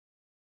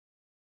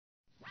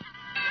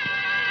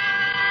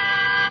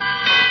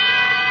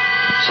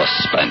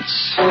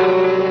Suspense.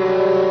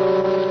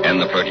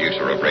 And the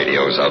producer of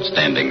radio's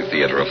outstanding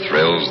theater of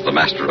thrills, the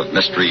master of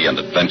mystery and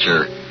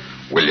adventure,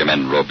 William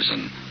N.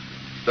 Robeson.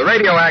 The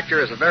radio actor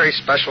is a very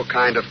special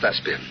kind of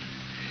thespian.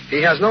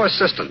 He has no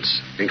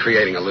assistance in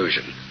creating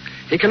illusion.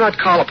 He cannot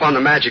call upon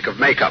the magic of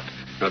makeup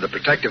nor the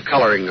protective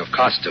coloring of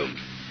costume.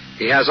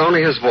 He has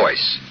only his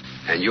voice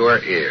and your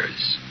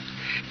ears.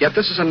 Yet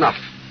this is enough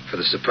for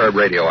the superb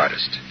radio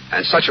artist,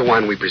 and such a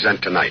one we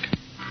present tonight.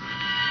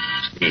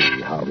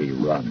 See How He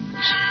Runs,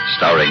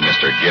 starring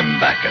Mr. Jim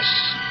Backus.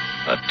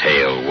 A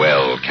tale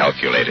well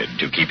calculated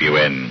to keep you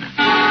in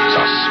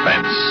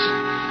suspense.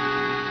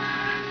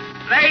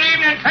 Late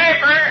evening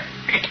paper.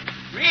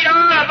 Read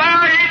all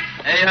about it.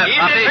 Hey,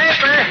 Evening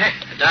paper.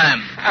 A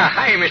dime.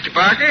 Hi, Mr.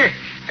 Parker.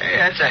 Hey,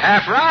 that's a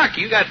half rock.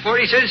 You got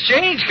 40 cents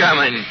change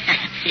coming.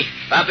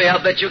 Poppy,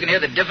 I'll bet you can hear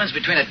the difference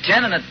between a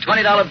 $10 and a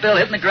 $20 bill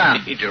hitting the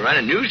ground. To run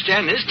a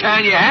newsstand this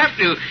town, you have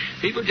to.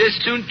 People just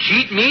as soon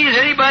cheat me as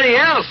anybody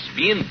else.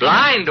 Being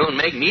blind don't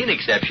make me an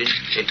exception.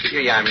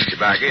 Here you are, Mr.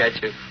 Parker. That's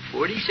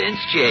 40 cents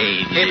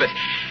change. Keep it.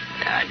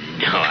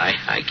 No,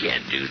 I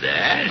can't do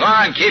that. Go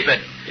on, keep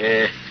it.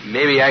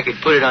 Maybe I could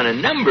put it on a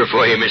number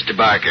for you, Mr.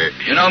 Barker.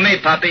 You know me,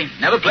 Poppy.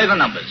 Never play the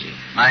numbers.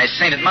 My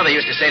sainted mother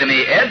used to say to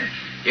me, Ed,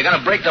 you're going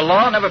to break the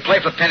law, never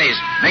play for pennies.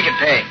 Make it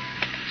pay.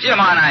 See you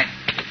tomorrow night.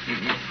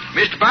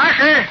 Mr.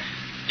 Barker?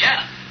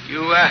 Yeah.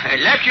 You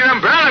left your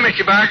umbrella,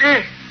 Mr.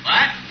 Barker.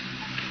 What?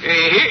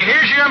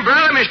 Here's your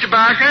umbrella, Mr.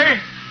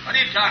 Barker. What are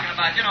you talking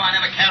about? You know I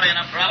never carry an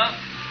umbrella.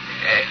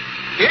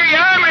 Here you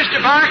are, Mr.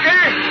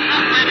 Barker.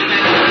 Wait a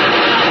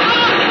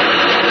minute.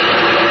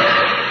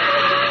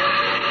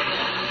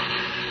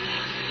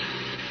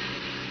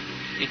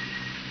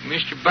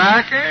 Mr.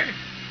 Barker?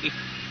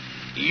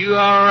 You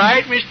all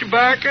right, Mr.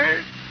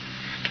 Barker?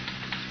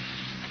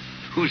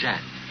 Who's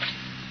that?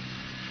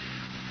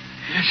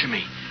 Answer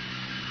me.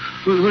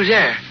 Who's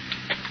there?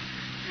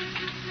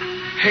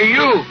 Hey,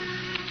 you.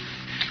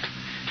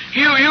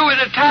 You with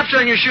the tops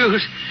on your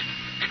shoes.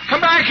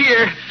 Come back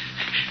here.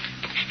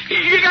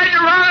 You got the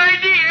wrong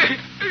idea.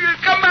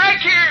 Come back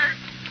here.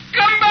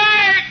 Come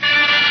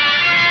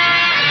back.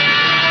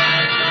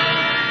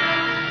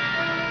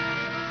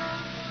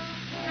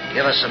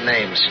 Give us some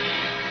names.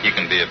 You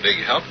can be a big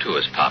help to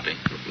us, Poppy.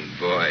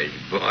 Boy.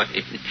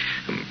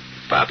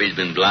 Poppy's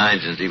been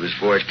blind since he was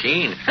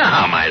 14.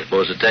 How am I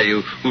supposed to tell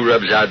you who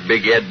rubs out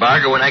Big Ed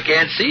Barker when I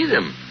can't see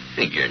them?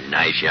 Think you're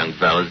nice, young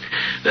fellas.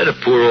 Let a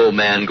poor old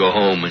man go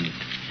home and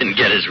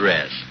get his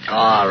rest.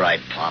 All right,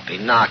 Poppy,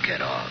 knock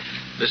it off.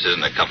 This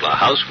isn't a couple of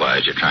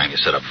housewives you're trying to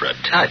set up for a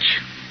touch.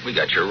 We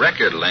got your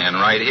record laying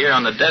right here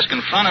on the desk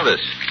in front of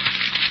us.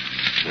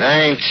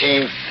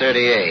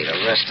 1938,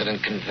 arrested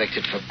and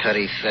convicted for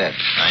petty theft.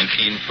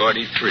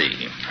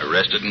 1943,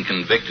 arrested and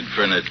convicted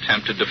for an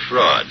attempt to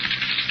defraud.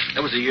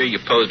 That was the year you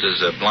posed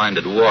as a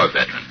blinded war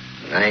veteran.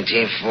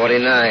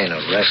 1949,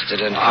 arrested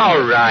and...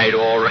 All right.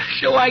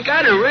 So I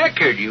got a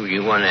record.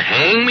 You want to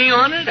hang me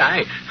on it?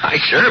 I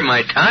served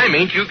my time.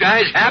 Ain't you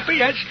guys happy?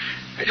 That's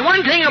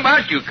one thing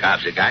about you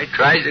cops. A guy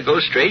tries to go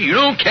straight, you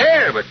don't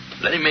care, but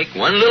let him make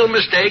one little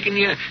mistake and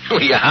you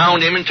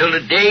hound him until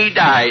the day he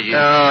dies.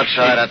 Don't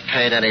try to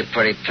paint any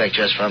pretty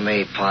pictures for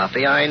me,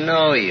 Poppy. I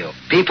know you.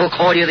 People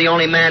call you the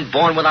only man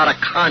born without a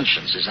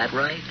conscience. Is that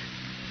right?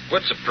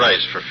 What's the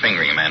price for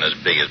fingering a man as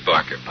big as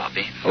Barker,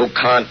 Poppy? Who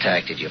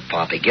contacted you,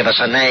 Poppy? Give us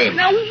a name.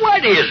 Now,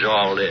 what is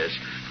all this?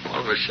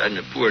 All of a sudden,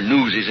 the poor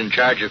newsy's in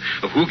charge of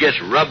who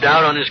gets rubbed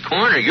out on his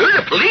corner. You're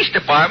the police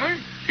department.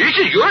 This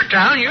is your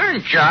town. You're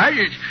in charge.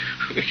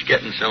 It's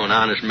getting so an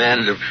honest man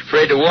is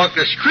afraid to walk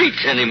the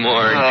streets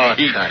anymore.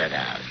 Cut it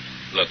out.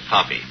 Look,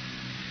 Poppy,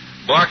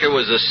 Barker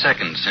was the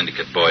second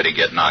syndicate boy to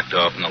get knocked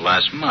off in the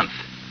last month.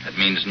 That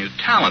means new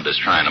talent is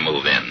trying to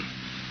move in.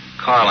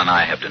 Carl and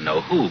I have to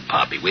know who,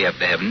 Poppy. We have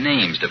to have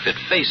names to fit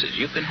faces.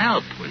 You can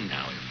help. Well,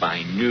 now, if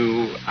I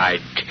knew,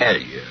 I'd tell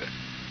you.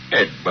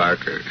 Ed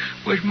Barker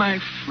was my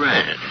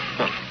friend.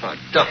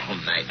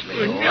 Don't make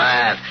me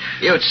laugh.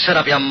 You'd set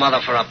up your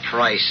mother for a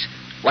price.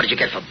 What did you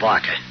get for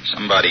Barker?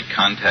 Somebody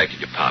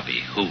contacted you,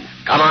 Poppy. Who?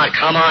 Come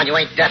on. You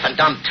ain't deaf and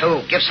dumb,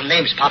 too. Give some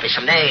names, Poppy,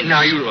 some names.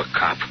 Now, you look,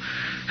 cop.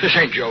 This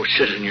ain't Joe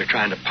Citizen you're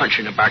trying to punch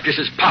in the back. This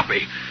is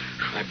Poppy.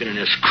 I've been in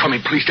this crummy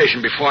police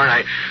station before, and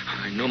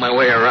I know my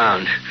way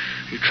around.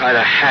 You try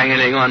to hang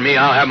anything on me,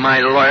 I'll have my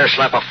lawyer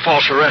slap a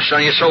false arrest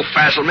on you so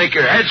fast it'll make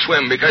your head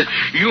swim, because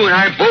you and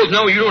I both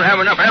know you don't have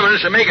enough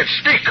evidence to make it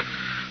stick.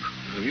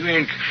 If you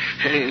ain't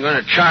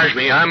going to charge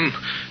me, I'm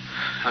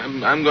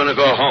going to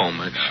go home.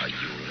 Now,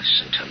 you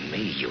listen to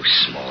me, you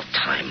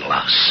small-time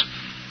louse.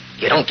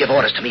 You don't give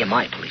orders to me in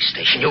my police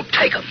station. You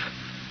take them.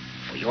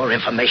 For your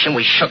information,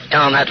 we shook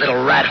down that little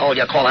rat hole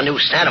you call a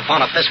newsstand and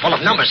found a fistful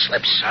of number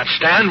slips. That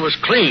stand was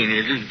clean.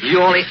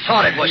 You only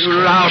thought it was You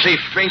clean. lousy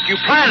fink. You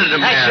planted him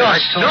That's there. your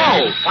story.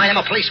 No. Find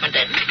him, a policeman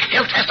did.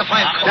 He'll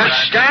testify in court. That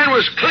stand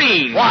was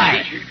clean.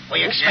 Why?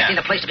 Were you expecting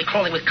the place to be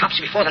crawling with cops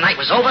before the night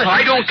was over?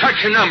 I don't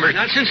touch a number.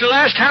 Not since the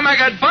last time I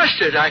got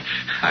busted. I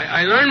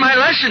learned my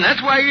lesson.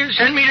 That's why you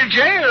sent me to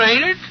jail,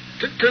 ain't it?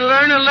 To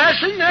learn a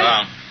lesson?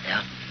 Well,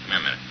 Yeah.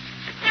 come here a minute.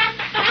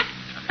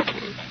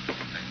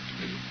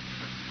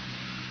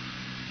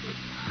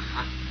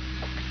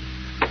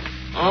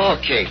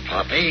 Okay,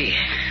 Poppy.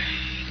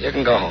 You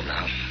can go home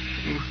now.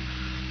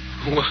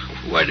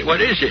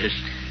 What is this?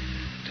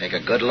 Take a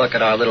good look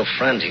at our little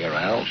friend here,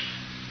 Al.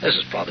 This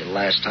is probably the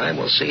last time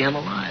we'll see him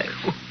alive.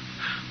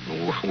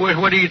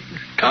 What are you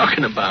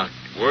talking about?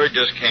 Word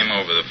just came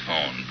over the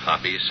phone,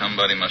 Poppy.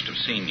 Somebody must have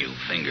seen you,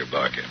 Finger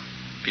Barker.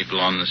 People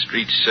on the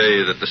street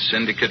say that the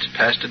syndicate's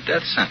passed a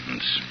death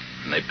sentence,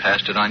 and they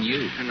passed it on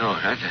you. No,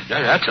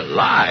 that's a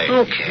lie.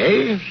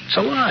 Okay, it's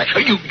a lie.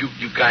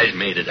 You guys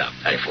made it up.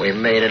 If we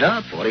made it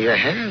up, what are your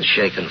hands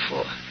shaking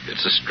for?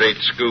 It's a straight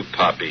scoop,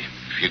 Poppy.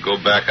 If you go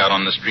back out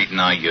on the street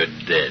now, you're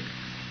dead.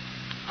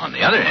 On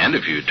the other hand,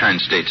 if you turn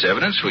state's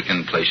evidence, we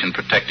can place you in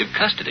protective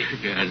custody.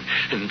 Yeah,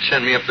 and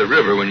send me up the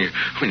river when you're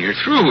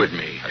through with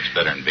me. That's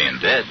better than being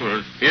dead. Well,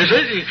 is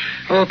it?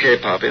 Okay,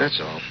 Poppy, that's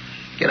all.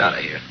 Get out of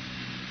here.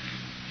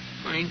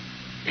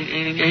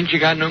 Ain't you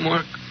got no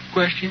more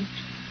questions?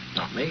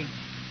 Not me.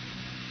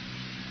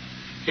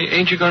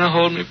 Ain't you going to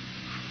hold me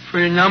for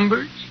your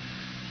numbers?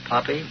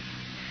 Poppy,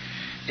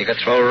 you could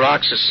throw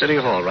rocks at City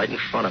Hall right in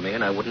front of me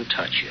and I wouldn't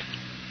touch you.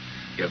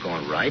 You're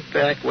going right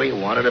back where you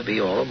wanted to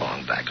be all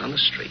along, back on the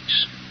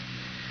streets.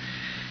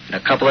 In a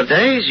couple of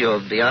days,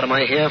 you'll be out of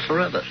my hair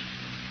forever.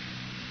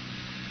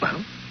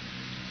 Well,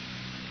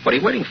 what are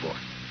you waiting for?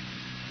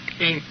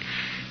 Ain't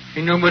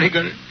nobody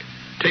going to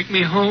take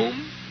me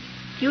home?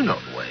 You know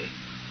the way.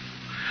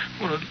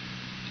 Well, at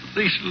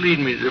least lead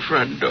me to the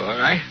front door.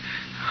 I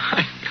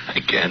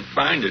can't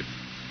find it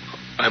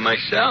by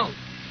myself.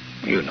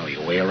 You know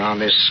your way around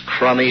this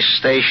crummy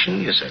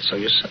station. You said so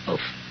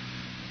yourself.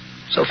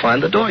 So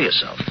find the door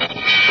yourself. Poppy,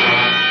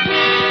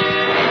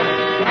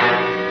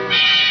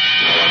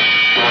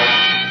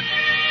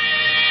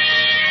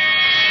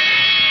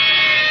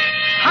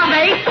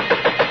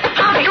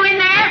 you in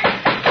there?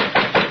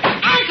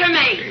 Answer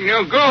me.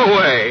 No, go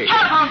away.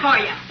 Telephone for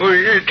you. Well,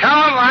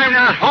 tell him I'm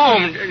not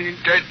home.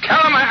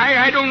 Tell him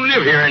I don't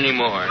live here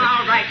anymore.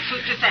 All right,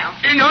 suit yourself.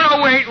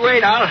 No,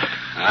 wait. I'll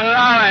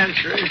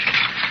answer it.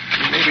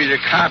 Maybe the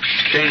cops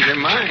change their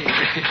mind.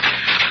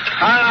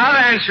 I'll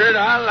answer it.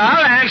 I'll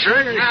answer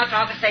it. Now it's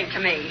all the same to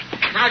me.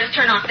 Now just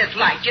turn off this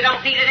light. You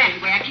don't need it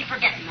anyway. I keep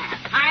forgetting that.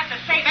 I have to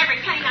save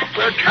every penny I can.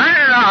 Well, turn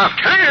it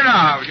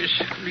off.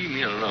 Just leave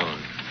me alone.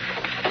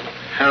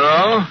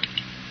 Hello?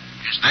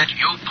 Is that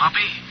you,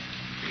 Poppy?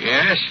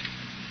 Yes?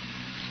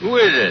 Who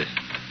is it?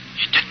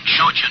 You didn't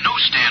show at your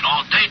newsstand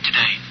all day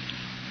today.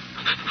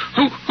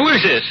 Who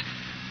is this?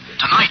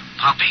 Tonight,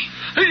 Poppy.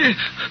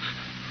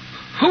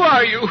 Who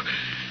are you?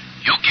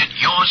 You'll get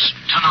yours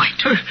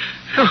tonight.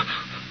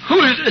 Who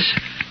is this?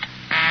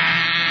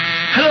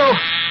 Hello?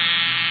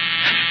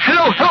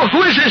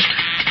 Who is this?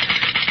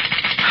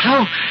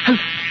 Hello?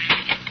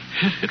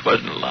 It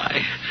wasn't a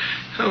lie.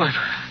 Oh,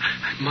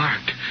 I'm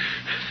marked.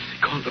 They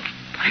called to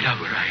find out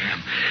where I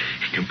am.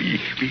 You'll be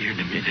here in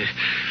a minute.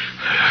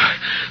 I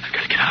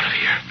gotta get out of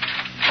here.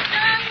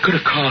 Could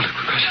have called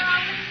because...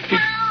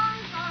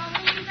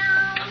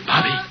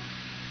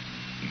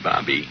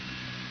 Bobby.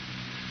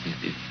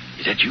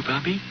 Is that you,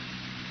 Bobby?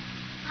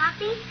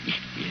 Poppy?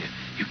 Yeah.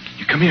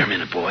 You come here a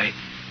minute, boy.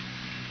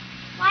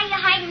 Why are you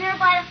hiding there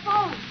by the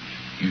phone?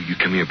 You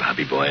come here,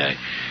 Bobby boy.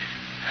 I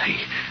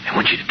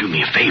want you to do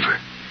me a favor.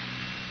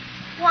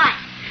 What?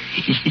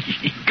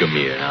 Come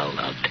here, and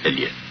I'll tell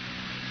you.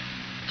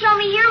 Tell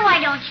me here, why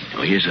don't you?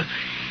 Oh, here's a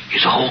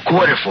whole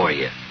quarter for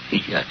you.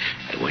 I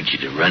want you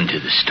to run to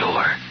the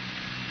store.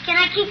 Can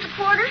I keep the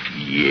quarter?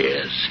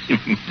 Yes.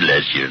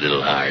 Bless your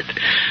little heart.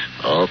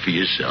 All for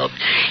yourself.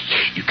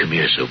 You come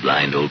here so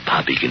blind old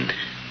Poppy can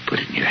put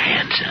it in your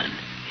hand, son.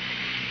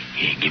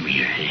 Here, give me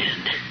your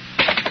hand.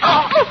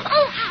 Oh,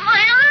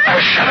 my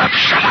arm. Shut up.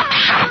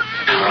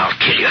 Or I'll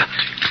kill you.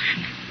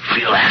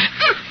 Feel that?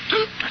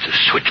 That's a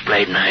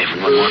switchblade knife,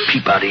 and one more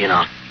peep out of you, and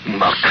I'll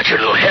cut your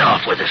little head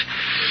off with it.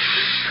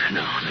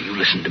 No, you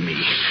listen to me.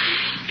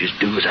 Just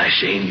do as I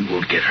say, and you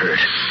won't get hurt.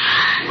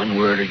 One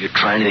word, or you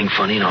try anything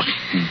funny, and I'll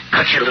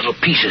cut you to little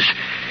pieces.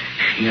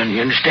 You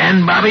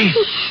understand, Bobby?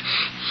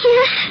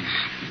 Yes.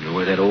 You know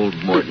where that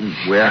old Morton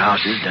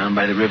warehouse is down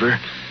by the river?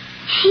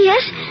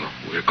 Yes.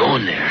 We're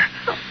going there.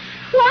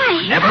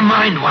 Why? Never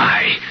mind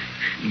why.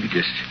 You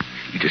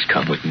just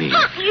come with me. You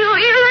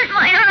hurt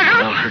my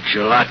arm. I'll hurt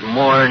you a lot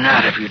more than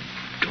that if you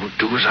don't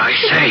do as I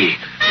say.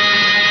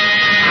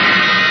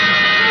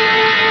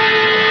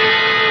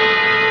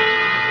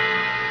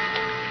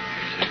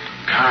 There's a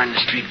car in the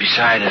street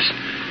beside us,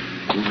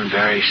 moving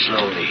very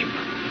slowly.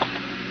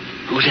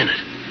 Who's in it?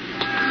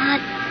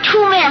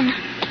 2 men.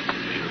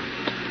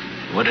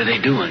 What are they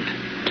doing?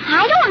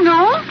 I don't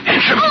know.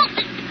 Answer me.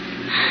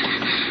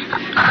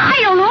 I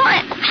don't know.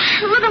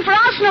 Looking for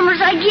house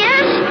numbers, I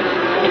guess.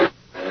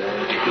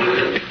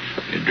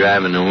 They're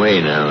driving away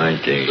now,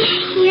 aren't they?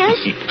 Yes.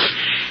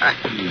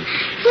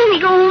 Let me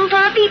go home,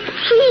 Poppy,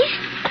 please.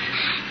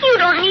 You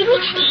don't need me.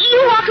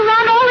 You walk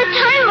around all the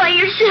time by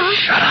yourself.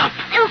 Shut up.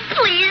 Oh,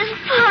 please,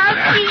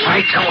 Poppy.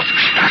 Quiet, don't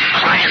stop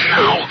crying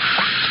now.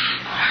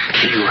 I'll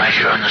kill you right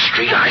here on the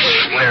street, I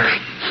swear.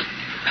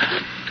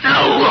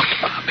 Now, look,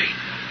 Bobby.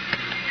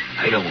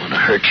 I don't want to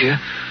hurt you.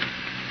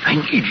 I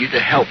need you to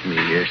help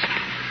me.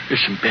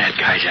 There's some bad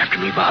guys after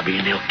me,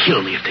 Bobby, and they'll kill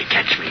me if they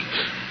catch me.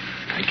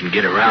 I can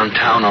get around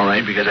town all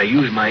right because I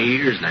use my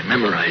ears and I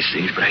memorize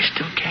things, but I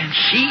still can't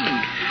see.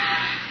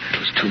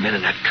 Those two men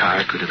in that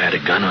car could have had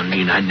a gun on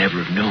me, and I'd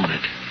never have known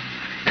it.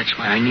 That's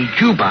why I need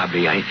you,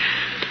 Bobby. I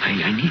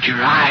need your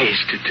eyes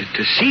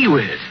to see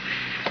with.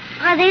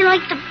 Are they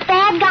like the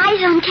bad guys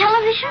on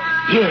television?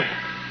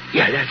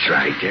 Yeah, that's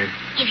right.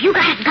 Have you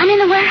got a gun in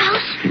the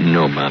warehouse?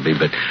 No, Bobby,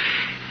 but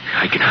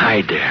I can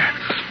hide there.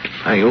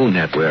 I own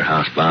that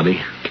warehouse,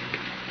 Bobby.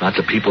 Lots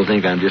of people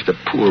think I'm just a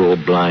poor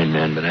old blind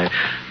man, but I've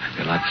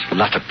got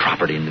lots of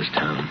property in this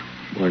town.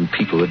 More than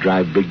people who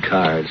drive big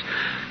cars.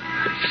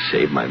 I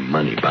save my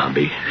money,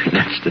 Bobby.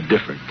 That's the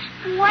difference.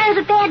 Why are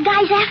the bad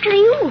guys after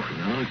you?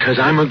 Because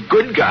I'm a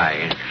good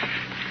guy.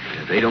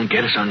 If they don't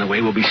get us on the way,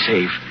 we'll be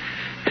safe.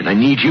 And I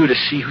need you to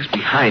see who's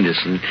behind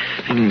us and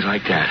things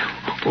like that.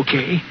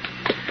 Okay?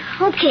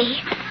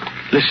 Okay.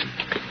 Listen.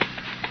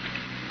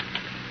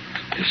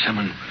 There's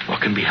someone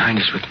walking behind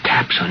us with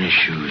taps on his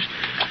shoes.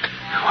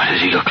 What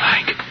does he look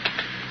like?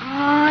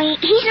 Oh,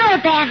 he's not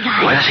a bad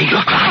guy. What does he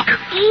look like?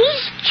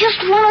 He's just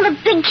one of the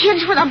big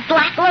kids with a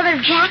black leather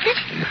jacket.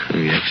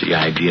 That's the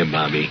idea,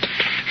 Bobby.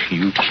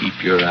 You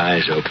keep your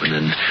eyes open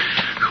and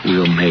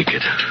we'll make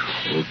it.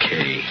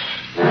 Okay.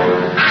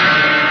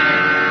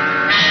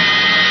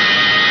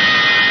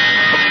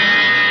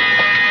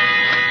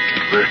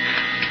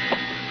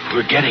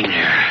 We're getting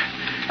there.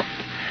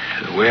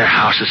 The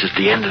warehouse is at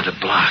the end of the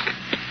block.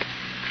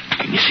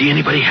 Can you see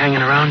anybody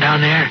hanging around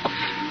down there?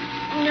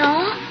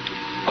 No.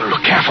 Well,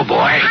 look careful, boy.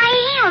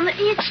 I am.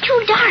 It's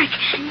too dark.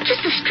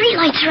 Just the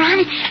streetlights are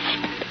on.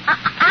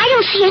 I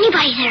don't see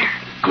anybody there.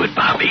 Good,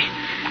 Bobby.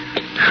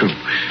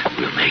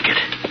 We'll make it.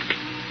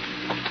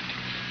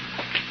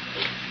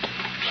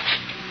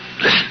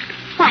 Listen.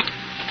 What?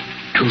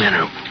 Two men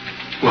are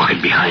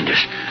walking behind us.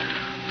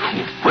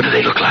 What do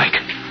they look like?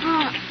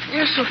 Oh,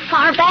 they're so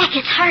far back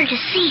it's hard to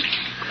see.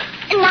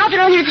 And now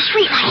they're under the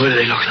streetlight. What do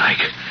they look like?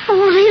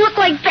 Oh, they look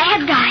like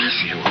bad guys.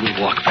 Yeah, well,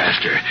 we'll walk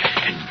faster.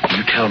 And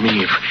you tell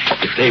me if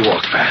they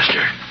walk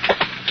faster.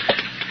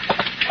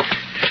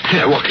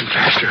 They're walking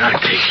faster,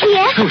 aren't they?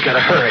 Yes. We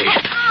gotta hurry.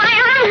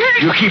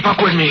 You keep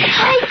up with me.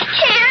 I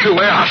can't. The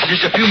warehouse is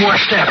just a few more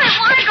steps. I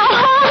want to go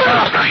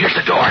home. Now, here's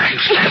the door. You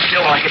stand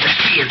still while I get the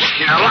key and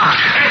lock.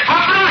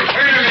 I want to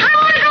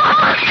go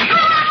home.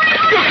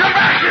 You come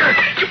back here.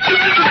 You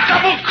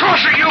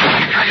double-crossing you.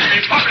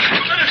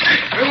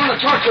 We want to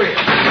talk to you.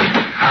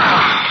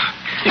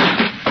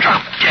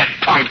 Drop dead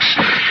punks.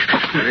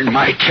 You're in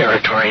my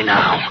territory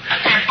now.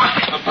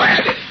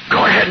 Blast it.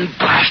 Go ahead and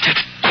blast it.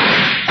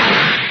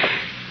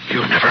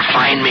 You'll never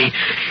find me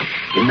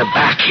in the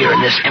back here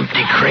in this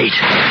empty crate.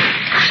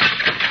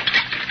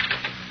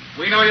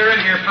 We know you're in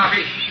here,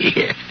 Poppy.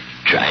 Yeah,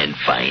 try and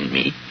find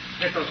me.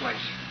 Hit those lights.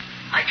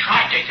 I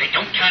tried. They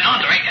don't turn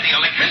on. There ain't any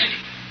electricity.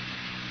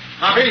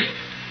 Poppy,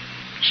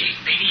 Gee,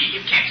 Beanie,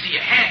 you can't see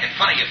your hand in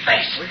front of your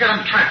face. we got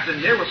him trapped in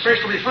here. We're afraid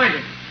till we find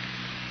him.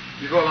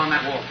 You go along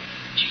that wall.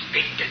 Gee,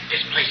 Beanie,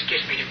 this place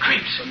gives me the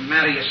creeps. What's the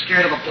matter? You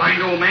scared of a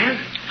blind old man?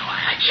 No,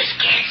 I just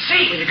can't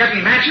see. You got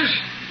any matches?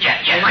 Yeah.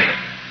 Light 'em.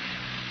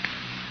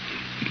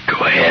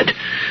 Go ahead.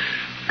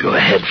 Go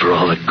ahead for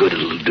all the good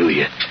it'll do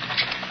you.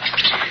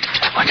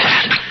 What's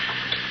that?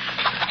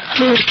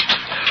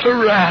 A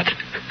rat.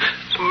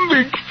 A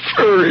big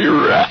furry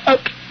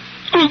rat.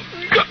 Oh,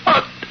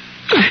 God.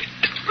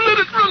 Let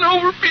it run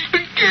over me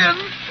again.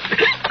 I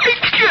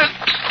can't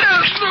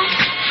stand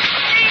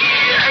them.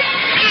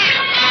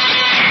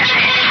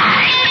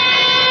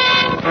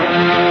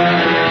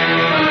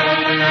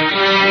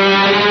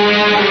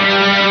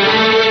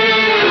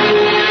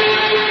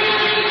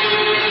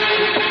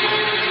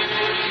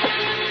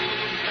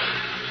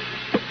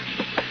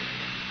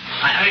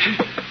 I heard him.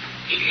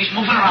 He's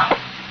moving around.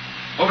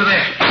 Over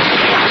there.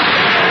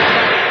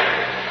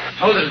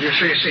 Hold it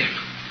until you see him.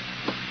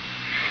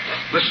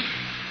 Listen.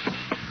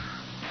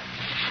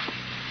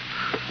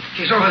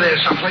 He's over there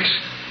someplace.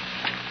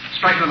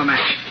 Strike another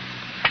match.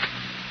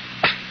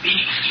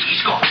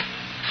 He's gone.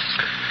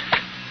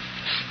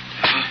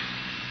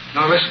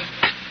 Now listen.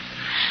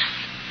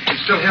 You can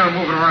still hear him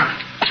moving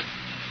around.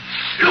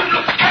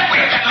 Look, that way,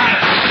 that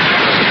ladder.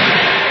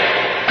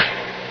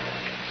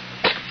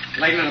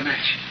 Light another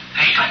match. I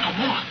ain't got no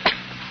more.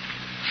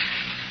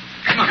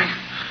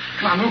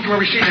 Come on, move to where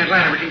we see that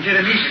ladder. We can get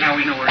him easy now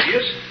we know where he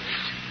is.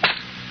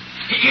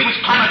 He was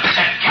climbing to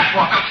that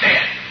catwalk up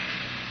there.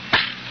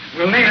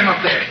 We'll nail him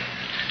up there.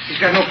 He's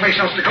got no place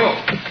else to go.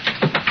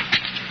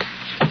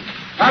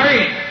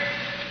 Bobby!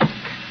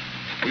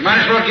 You might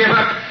as well give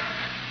up.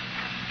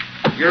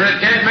 You're a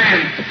dead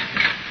man.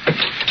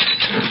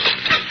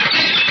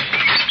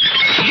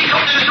 He's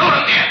opening the door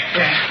up there.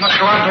 Yeah, must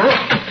go out the roof.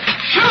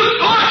 Shoot!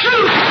 Go on,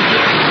 shoot!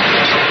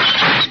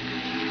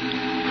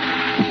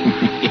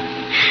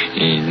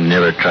 He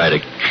never tried to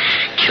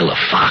kill a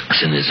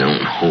fox in his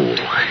own hole.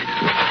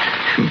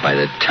 By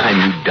the time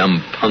you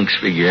dumb punks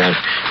figure out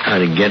how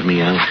to get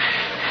me out,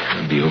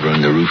 I'll be over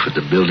on the roof of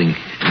the building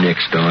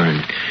next door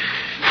and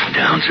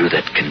down through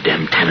that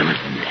condemned tenement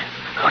and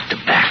out the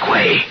back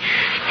way.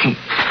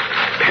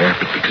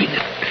 parapet between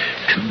the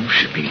two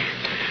should be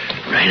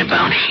right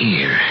about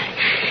here.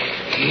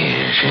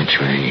 Yes, that's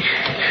right.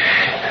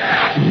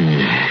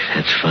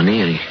 That's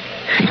funny.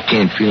 I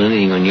can't feel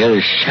anything on the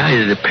other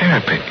side of the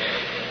parapet.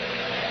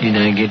 Did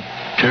I get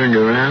turned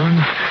around?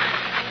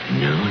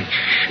 No, it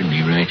should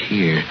be right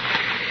here.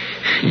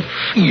 I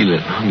feel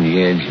it along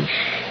the edge and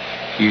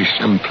here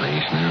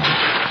someplace now.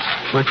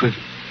 What was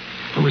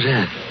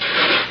that?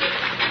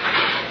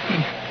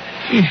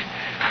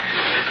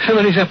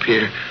 Somebody's up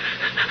here.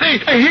 I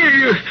hear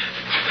you.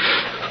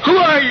 Who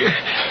are you?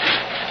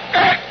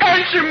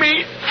 Answer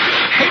me.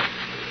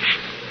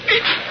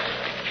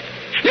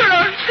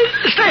 No,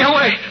 stay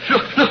away.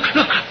 Look.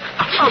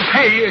 I'll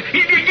pay you.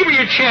 Give me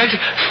a chance.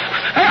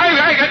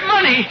 I got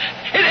money,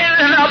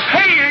 and I'll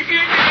pay you.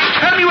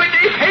 Tell me what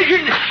they paid you,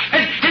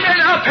 and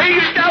then I'll pay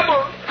you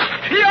double.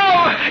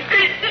 No,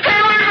 stay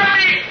away from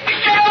me.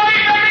 Stay away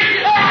from me.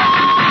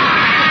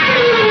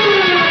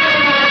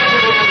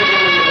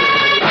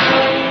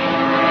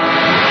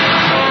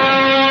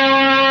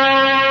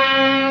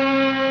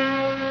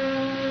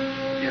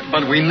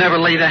 But we never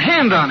laid a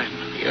hand on him.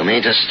 You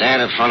mean to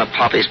stand in front of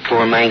Poppy's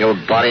poor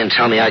mangled body and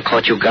tell me I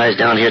caught you guys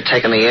down here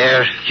taking the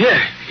air?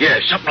 Yeah,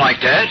 something like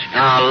that.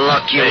 Now,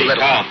 look, you Hey,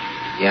 little... Tom.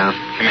 Yeah?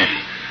 Come here.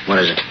 What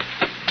is it?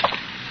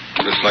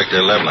 Looks like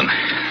they're leveling.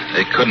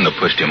 They couldn't have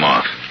pushed him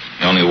off.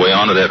 The only way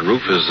onto that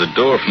roof is the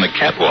door from the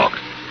catwalk.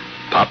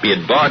 Poppy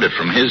had barred it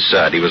from his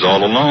side. He was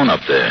all alone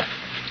up there.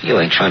 You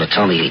ain't trying to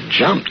tell me he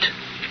jumped.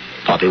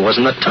 Poppy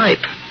wasn't the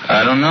type.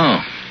 I don't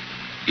know.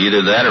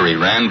 Either that or he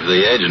ran for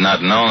the edge not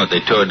knowing that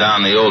they tore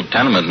down the old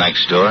tenement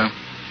next door.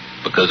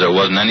 Because there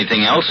wasn't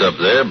anything else up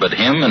there but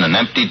him and an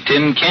empty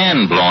tin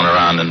can blowing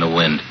around in the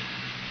wind.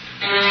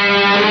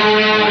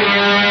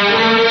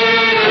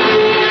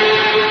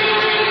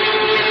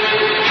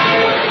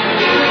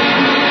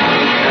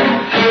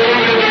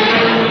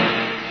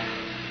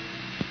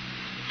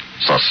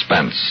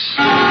 Suspense,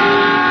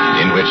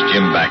 in which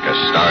Jim Backus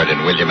starred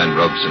in William N.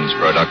 Robson's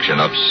production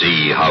of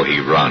See How He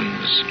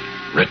Runs,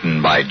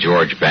 written by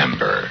George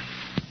Bamber.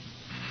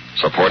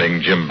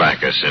 Supporting Jim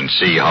Backus in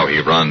See How He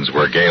Runs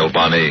were Gail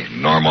Bonney,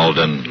 Norm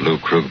Alden, Lou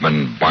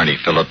Krugman, Barney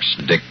Phillips,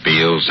 Dick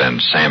Beals,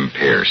 and Sam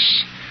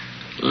Pierce.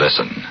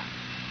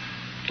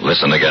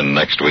 Listen again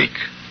next week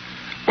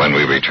when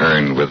we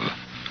return with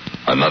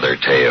another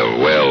tale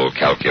well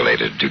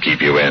calculated to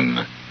keep you in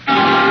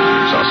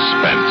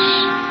suspense.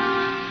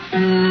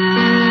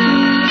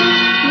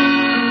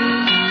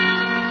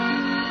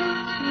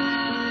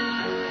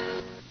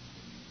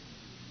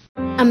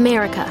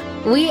 America.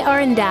 We are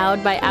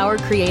endowed by our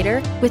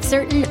Creator with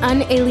certain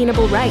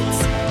unalienable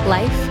rights: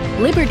 life,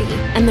 liberty,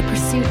 and the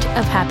pursuit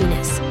of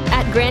happiness.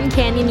 At Grand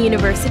Canyon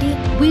University,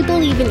 we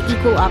believe in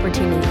equal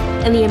opportunity,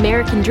 and the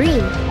American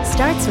dream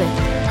starts with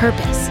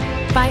purpose.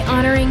 By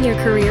honoring your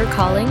career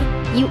calling,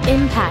 you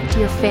impact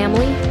your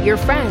family, your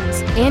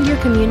friends, and your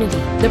community.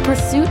 The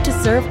pursuit to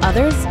serve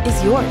others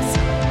is yours.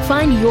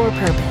 Find your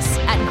purpose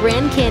at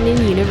Grand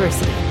Canyon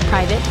University.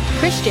 Private,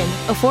 Christian,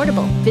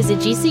 affordable. Visit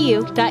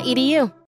gcu.edu.